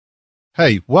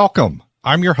Hey, welcome.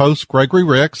 I'm your host, Gregory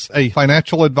Ricks, a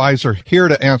financial advisor here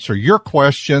to answer your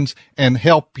questions and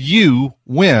help you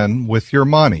win with your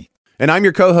money. And I'm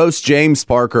your co-host, James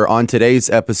Parker. On today's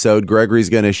episode, Gregory's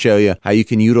going to show you how you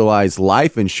can utilize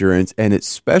life insurance and its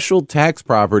special tax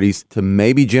properties to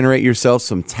maybe generate yourself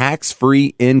some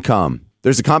tax-free income.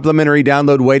 There's a complimentary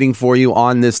download waiting for you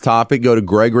on this topic. Go to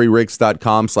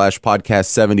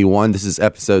GregoryRicks.com/podcast71. This is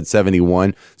episode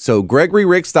 71. So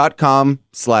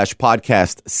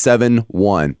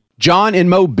GregoryRicks.com/podcast71. John in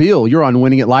Mobile, you're on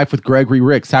Winning at Life with Gregory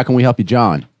Ricks. How can we help you,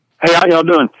 John? Hey, how y'all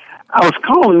doing? I was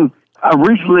calling. I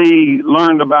recently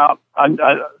learned about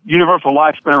Universal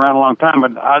Life's been around a long time,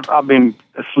 but I've been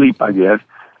asleep, I guess.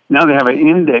 Now they have an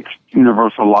indexed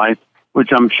Universal Life, which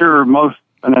I'm sure most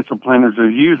financial planners are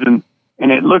using.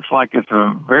 And it looks like it's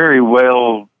a very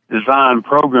well-designed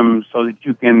program so that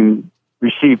you can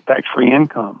receive tax-free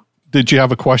income. Did you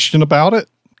have a question about it?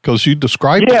 Because you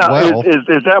described it well.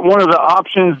 Is that one of the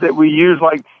options that we use?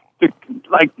 Like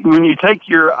when you take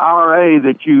your IRA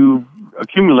that you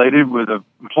accumulated with an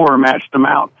employer-matched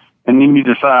amount, and then you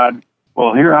decide,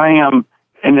 well, here I am.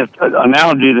 And it's an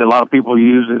analogy that a lot of people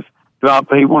use is, do I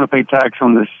want to pay tax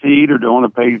on the seed or do I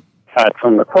want to pay tax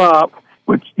on the crop?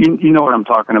 Which you know what I'm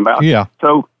talking about. Yeah.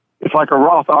 So it's like a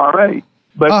Roth IRA,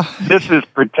 but this is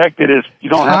protected as you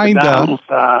don't have the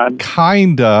downside.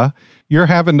 Kinda. You're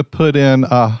having to put in,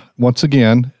 once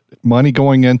again, money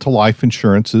going into life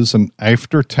insurance is an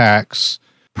after-tax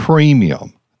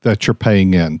premium that you're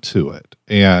paying into it.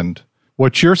 And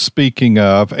what you're speaking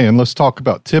of, and let's talk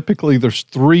about, typically there's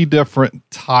 3 different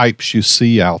types you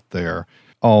see out there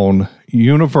on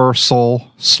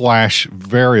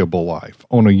universal/variable life.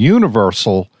 On a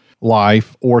universal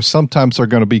life, or sometimes they're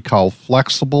going to be called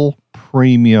flexible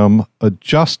premium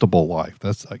adjustable life.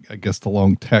 That's, I guess, the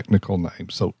long technical name.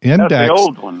 So index. That's the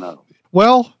old one, though.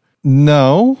 Well,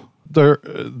 no,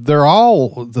 they're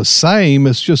all the same.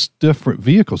 It's just different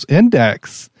vehicles.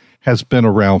 Index has been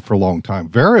around for a long time.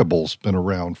 Variable's been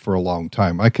around for a long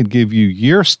time. I could give you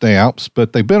year stamps,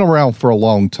 but they've been around for a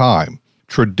long time.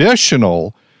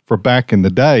 Traditional, for back in the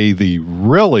day, the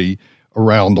really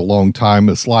around a long time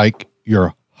is like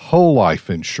your whole life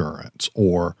insurance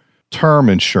or term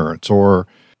insurance, or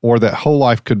that whole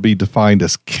life could be defined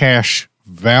as cash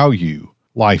value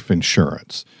life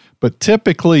insurance. But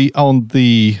typically on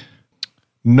the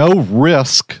no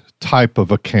risk type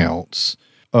of accounts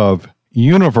of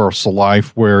universal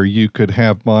life, where you could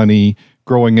have money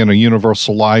growing in a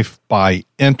universal life by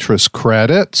interest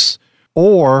credits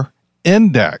or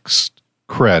indexed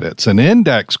credits. And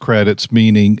index credits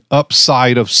meaning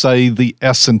upside of, say, the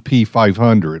S&P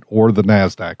 500 or the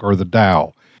NASDAQ or the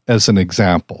Dow, as an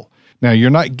example. Now,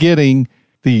 you're not getting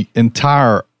the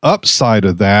entire upside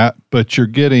of that, but you're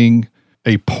getting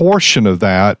a portion of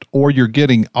that, or you're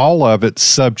getting all of it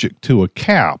subject to a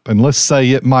cap. And let's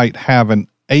say it might have an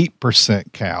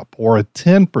 8% cap or a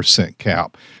 10%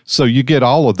 cap. So you get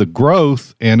all of the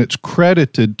growth and it's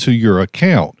credited to your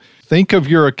account. Think of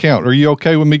your account. Are you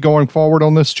okay with me going forward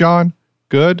on this, John?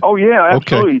 Good? Oh, yeah,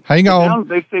 absolutely. Okay. Hang on.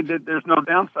 They say that there's no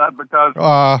downside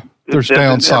because there's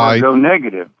downside. Go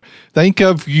negative. Think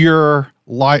of your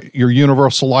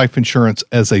universal life insurance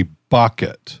as a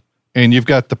bucket, and you've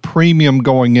got the premium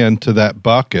going into that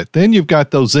bucket. Then you've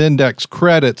got those index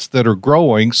credits that are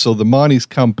growing, so the money's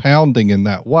compounding in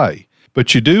that way.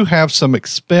 But you do have some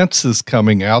expenses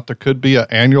coming out. There could be an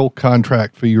annual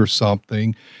contract fee or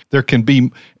something. There can be,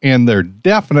 and there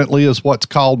definitely is what's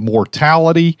called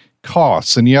mortality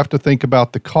costs. And you have to think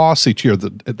about the costs each year.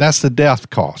 That's the death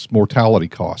cost, mortality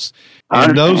costs.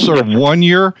 And those are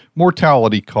 1-year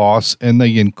mortality costs, and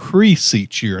they increase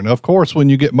each year. And of course, when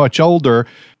you get much older,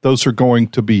 those are going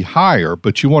to be higher,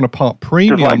 but you want to pump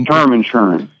premium. Just like term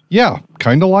insurance. Yeah,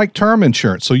 kind of like term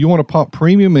insurance. So you want to pump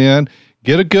premium in,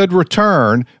 get a good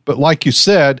return, but like you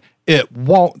said, it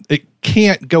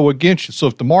can't go against you. So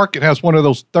if the market has one of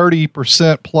those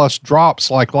 30% plus drops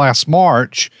like last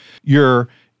March, your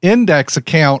index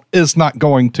account is not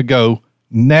going to go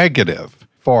negative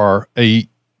for a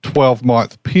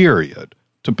 12-month period,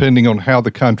 depending on how the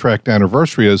contract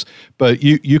anniversary is. But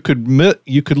you could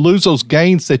lose those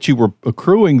gains that you were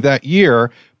accruing that year,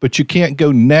 but you can't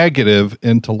go negative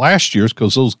into last year's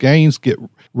because those gains get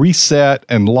reset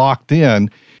and locked in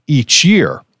each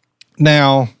year.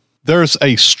 Now, there's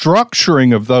a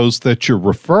structuring of those that you're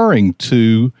referring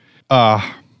to,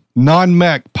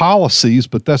 non-MEC policies,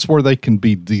 but that's where they can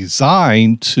be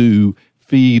designed to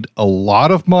feed a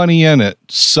lot of money in it,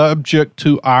 subject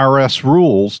to IRS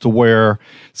rules, to where,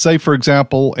 say, for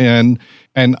example, and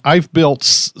I've built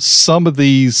some of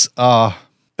these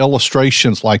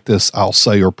illustrations like this, I'll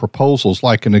say, or proposals,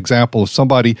 like an example of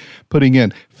somebody putting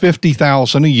in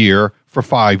 $50,000 a year for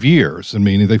 5 years, and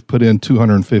meaning they've put in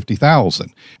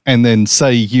 $250,000, and then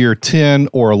say year 10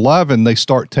 or 11 they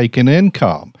start taking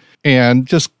income, and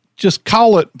just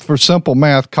call it, for simple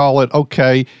math, call it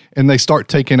okay, and they start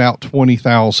taking out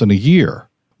 $20,000 a year.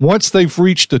 Once they've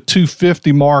reached the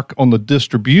 250 mark on the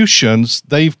distributions,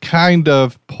 they've kind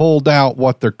of pulled out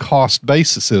what their cost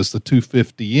basis is, the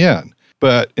 250 in.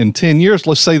 But in 10 years,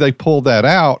 let's say they pull that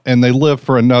out and they live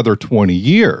for another 20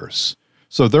 years.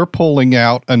 So they're pulling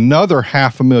out another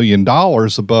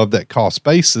 $500,000 above that cost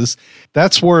basis.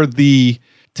 That's where the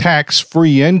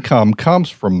tax-free income comes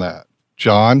from that,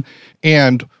 John.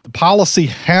 And the policy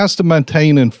has to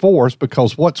maintain in force,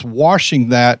 because what's washing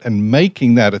that and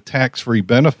making that a tax-free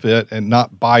benefit and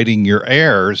not biting your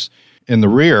heirs in the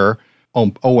rear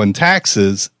on owing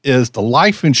taxes is the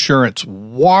life insurance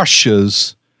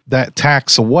washes that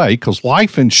tax away, because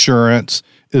life insurance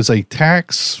is a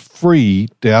tax-free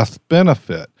death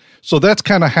benefit. So that's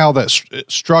kind of how that's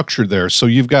structured there. So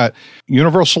you've got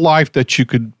universal life that you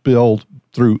could build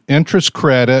through interest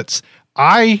credits.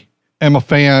 I am a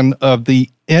fan of the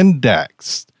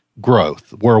indexed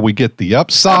growth, where we get the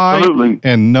upside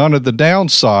and none of the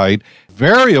downside.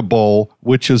 Variable,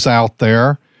 which is out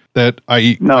there that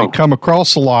I come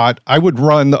across a lot, I would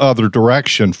run the other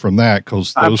direction from that,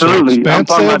 because those are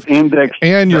expensive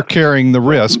and you're carrying the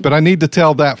risk. But I need to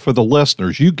tell that for the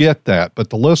listeners. You get that, but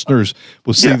the listeners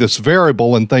will see this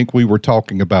variable and think we were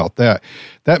talking about that.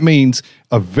 That means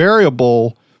a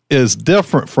variable is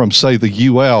different from, say, the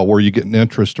UL, where you get an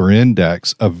interest or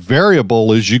index. A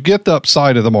variable is you get the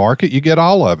upside of the market, you get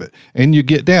all of it, and you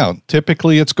get down.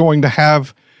 Typically, it's going to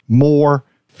have more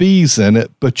fees in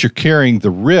it, but you're carrying the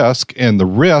risk, and the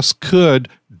risk could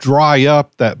dry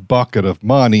up that bucket of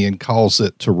money and cause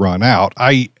it to run out.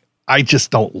 I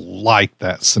just don't like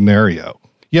that scenario.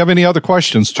 You have any other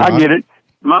questions, John? I get it.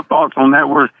 My thoughts on that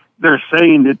were, they're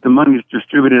saying that the money is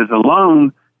distributed as a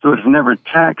loan, so it's never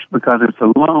taxed because it's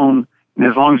a loan, and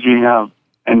as long as you have,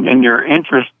 and your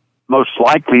interest most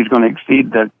likely is going to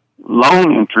exceed the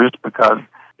loan interest, because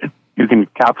you can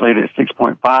calculate it at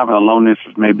 6.5, and a loan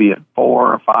interest maybe at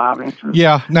 4 or 5 interest.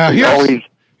 Yeah. Now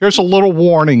here's a little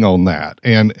warning on that,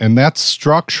 and that's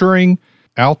structuring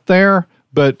out there.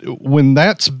 But when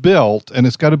that's built, and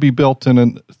it's got to be built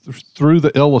through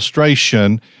the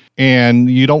illustration, and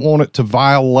you don't want it to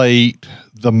violate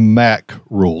the MEC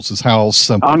rules, is how I'll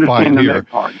simplify it here.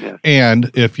 Part, yes.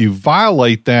 And if you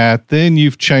violate that, then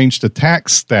you've changed the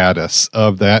tax status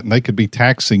of that, and they could be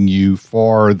taxing you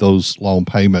for those loan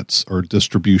payments or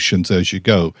distributions as you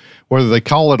go. Whether they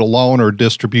call it a loan or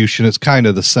distribution, it's kind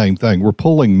of the same thing. We're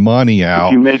pulling money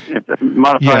out. If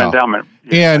modified endowment.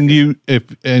 And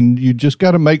you just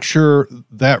got to make sure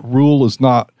that rule is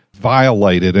not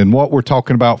violated. And what we're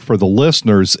talking about for the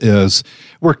listeners is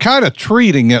we're kind of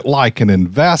treating it like an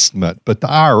investment, but the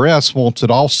IRS wants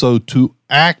it also to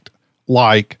act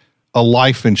like a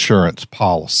life insurance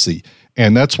policy.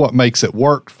 And that's what makes it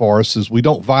work for us, is we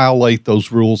don't violate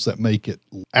those rules that make it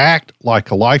act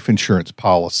like a life insurance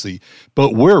policy,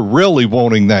 but we're really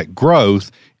wanting that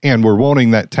growth, and we're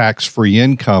wanting that tax-free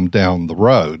income down the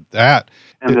road. That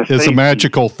is a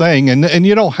magical thing, and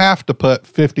you don't have to put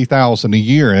 $50,000 a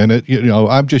year in it.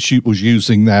 I'm just was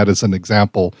using that as an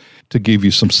example to give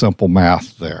you some simple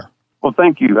math there. Well,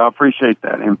 thank you. I appreciate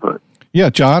that input. Yeah,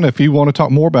 John, if you want to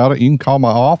talk more about it, you can call my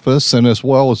office, and as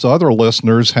well as other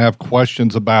listeners have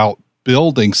questions about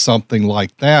building something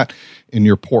like that in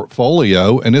your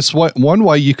portfolio. And it's one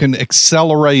way you can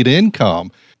accelerate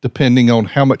income, depending on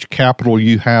how much capital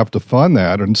you have to fund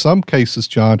that. In some cases,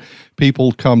 John,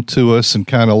 people come to us and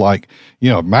kind of like,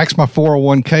 max my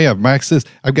 401k, I've maxed this,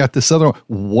 I've got this other one.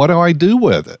 What do I do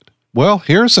with it? Well,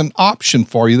 here's an option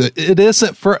for you that it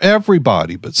isn't for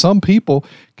everybody, but some people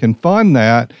can fund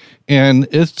that, and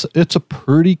it's a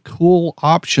pretty cool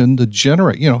option to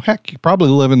generate. Heck, you probably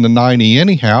live in the 90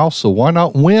 anyhow, so why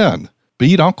not win?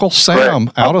 Beat Uncle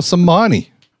Sam out of some money.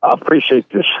 I appreciate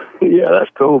this. Yeah, that's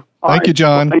cool. Thank you,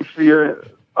 John. Well, thanks for your.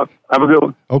 Have a good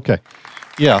one. Okay.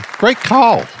 Yeah, great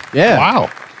call. Yeah. Wow.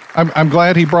 I'm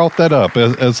glad he brought that up,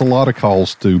 as a lot of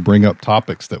calls do bring up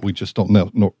topics that we just don't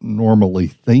normally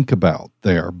think about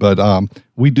there. But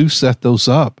we do set those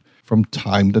up from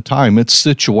time to time. It's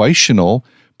situational,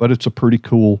 but it's a pretty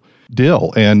cool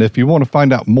deal. And if you want to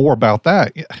find out more about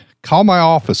that, call my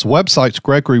office. Website's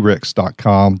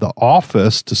GregoryRicks.com. The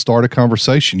office to start a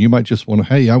conversation. You might just want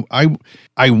to, hey,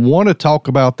 I want to talk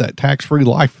about that tax-free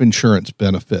life insurance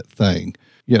benefit thing,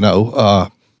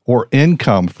 or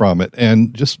income from it,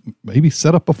 and just maybe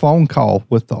set up a phone call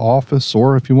with the office.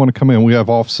 Or if you want to come in, we have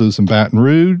offices in Baton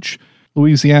Rouge,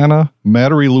 Louisiana,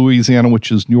 Metairie, Louisiana,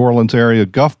 which is New Orleans area,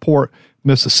 Gulfport,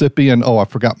 Mississippi, and I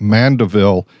forgot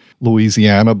Mandeville,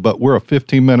 Louisiana. But we're a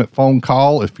 15-minute phone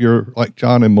call. If you're like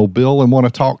John in Mobile and want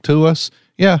to talk to us,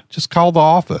 yeah, just call the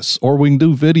office, or we can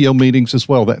do video meetings as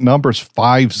well. That number is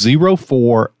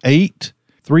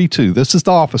 504-832. This is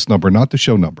the office number, not the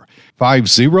show number.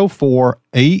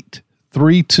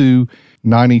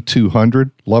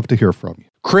 504-832-9200. Love to hear from you.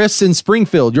 Chris in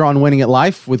Springfield, you're on Winning at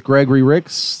Life with Gregory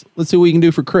Ricks. Let's see what we can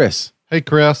do for Chris. Hey,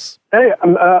 Chris. Hey,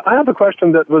 I have a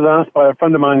question that was asked by a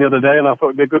friend of mine the other day, and I thought it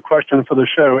would be a good question for the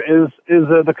show. Is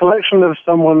the collection of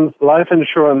someone's life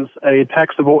insurance a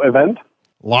taxable event?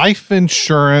 Life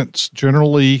insurance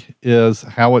generally is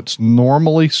how it's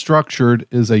normally structured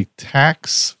is a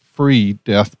tax-free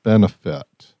death benefit.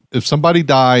 If somebody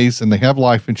dies and they have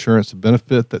life insurance, the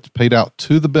benefit that's paid out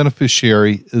to the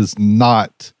beneficiary is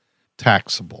not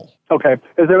taxable. Okay.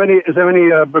 Is there any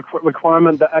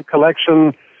requirement that at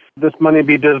collection this money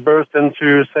be disbursed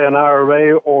into, say, an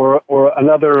IRA or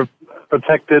another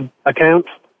protected account?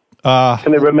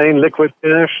 Can it remain liquid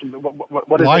cash?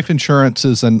 What is life insurance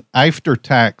is an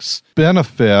after-tax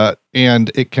benefit, and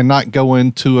it cannot go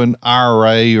into an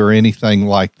IRA or anything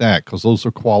like that, because those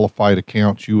are qualified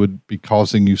accounts. You would be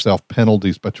causing yourself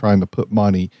penalties by trying to put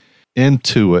money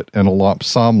into it in a lump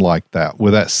sum like that.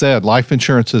 With that said, life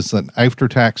insurance is an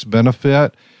after-tax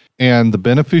benefit, and the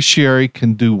beneficiary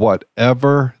can do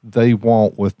whatever they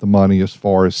want with the money as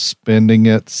far as spending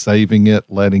it, saving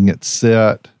it, letting it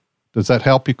sit. Does that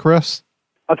help you, Chris?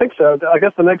 I think so. I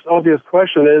guess the next obvious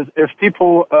question is if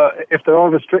there are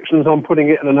restrictions on putting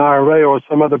it in an IRA or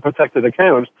some other protected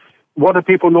account, what do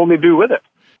people normally do with it?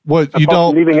 Well, you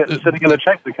don't leaving it sitting in a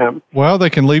checking account. Well, they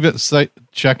can leave it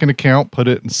checking account, put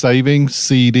it in savings,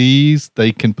 CDs.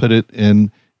 They can put it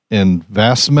in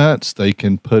investments. They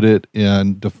can put it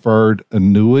in deferred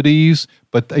annuities,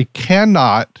 but they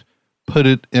cannot put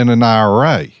it in an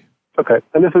IRA. Okay,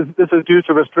 and this is due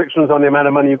to restrictions on the amount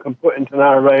of money you can put into an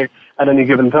IRA at any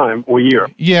given time or year.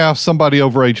 Yeah, somebody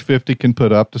over age 50 can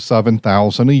put up to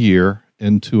 $7,000 a year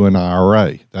into an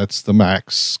IRA. That's the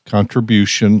max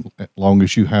contribution, as long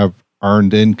as you have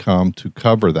earned income to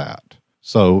cover that.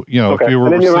 So, okay.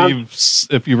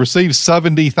 if you receive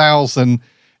 $70,000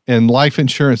 in life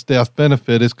insurance death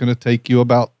benefit, it's going to take you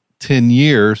about 10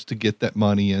 years to get that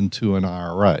money into an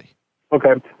IRA.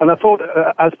 Okay. And I thought,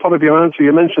 as part of your answer,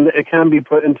 you mentioned that it can be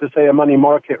put into, say, a money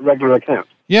market regular account.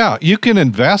 Yeah, you can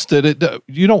invest it. It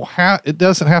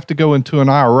doesn't have to go into an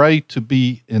IRA to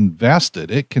be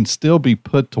invested. It can still be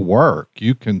put to work.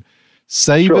 You can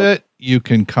save it. You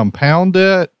can compound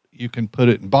it. You can put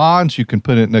it in bonds. You can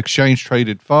put it in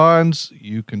exchange-traded funds.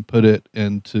 You can put it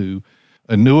into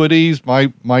annuities.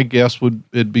 My guess would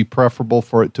it'd be preferable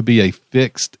for it to be a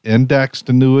fixed indexed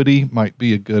annuity. Might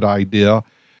be a good idea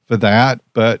for that,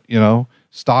 but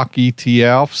stock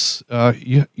ETFs,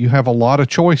 you have a lot of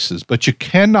choices, but you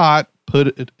cannot put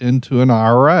it into an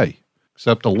IRA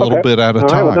except a little bit at a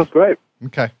time. Well, that's great.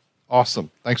 Okay,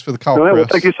 awesome. Thanks for the call, Chris. Well,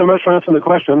 thank you so much for answering the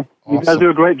question. Awesome. You guys do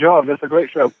a great job. It's a great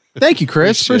show. Thank you,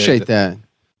 Chris. Appreciate that.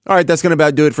 All right, that's going to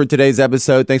about do it for today's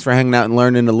episode. Thanks for hanging out and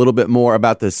learning a little bit more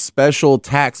about the special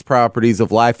tax properties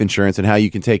of life insurance and how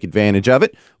you can take advantage of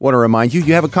it. I want to remind you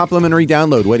have a complimentary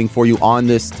download waiting for you on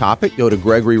this topic. Go to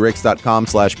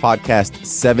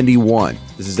GregoryRicks.com/podcast71.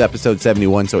 This is episode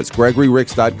 71, so it's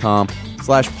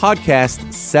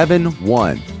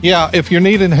GregoryRicks.com/podcast71. Yeah, if you're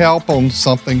needing help on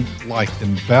something like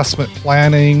investment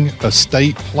planning,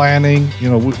 estate planning,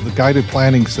 the guided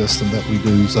planning system that we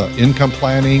do is income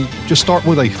planning, just start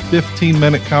with a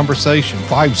 15-minute conversation.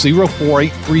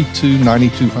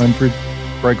 504-832-9200,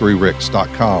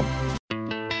 GregoryRicks.com.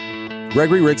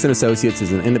 Gregory Ricks & Associates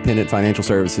is an independent financial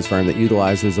services firm that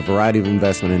utilizes a variety of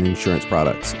investment and insurance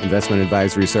products. Investment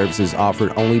advisory services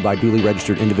offered only by duly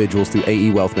registered individuals through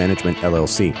AE Wealth Management,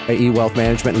 LLC. AE Wealth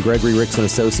Management and Gregory Ricks &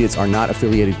 Associates are not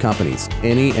affiliated companies.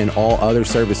 Any and all other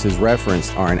services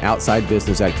referenced are an outside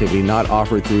business activity not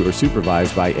offered through or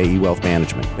supervised by AE Wealth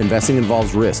Management. Investing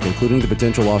involves risk, including the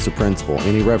potential loss of principal.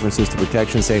 Any references to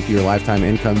protection, safety, or lifetime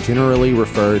income generally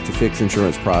refer to fixed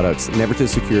insurance products, never to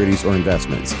securities or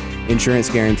investments. Insurance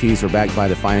guarantees are backed by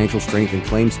the financial strength and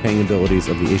claims-paying abilities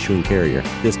of the issuing carrier.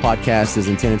 This podcast is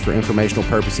intended for informational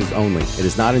purposes only. It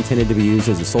is not intended to be used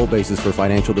as a sole basis for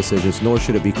financial decisions, nor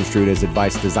should it be construed as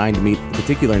advice designed to meet the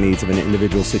particular needs of an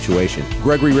individual situation.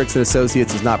 Gregory Ricks &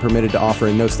 Associates is not permitted to offer,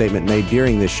 and no statement made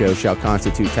during this show shall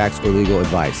constitute tax or legal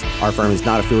advice. Our firm is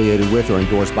not affiliated with or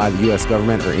endorsed by the U.S.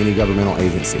 government or any governmental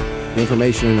agency. The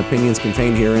information and opinions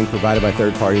contained herein provided by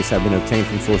third parties have been obtained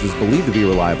from sources believed to be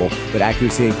reliable, but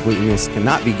accuracy and completeness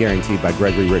cannot be guaranteed by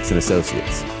Gregory Ricks and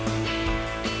Associates.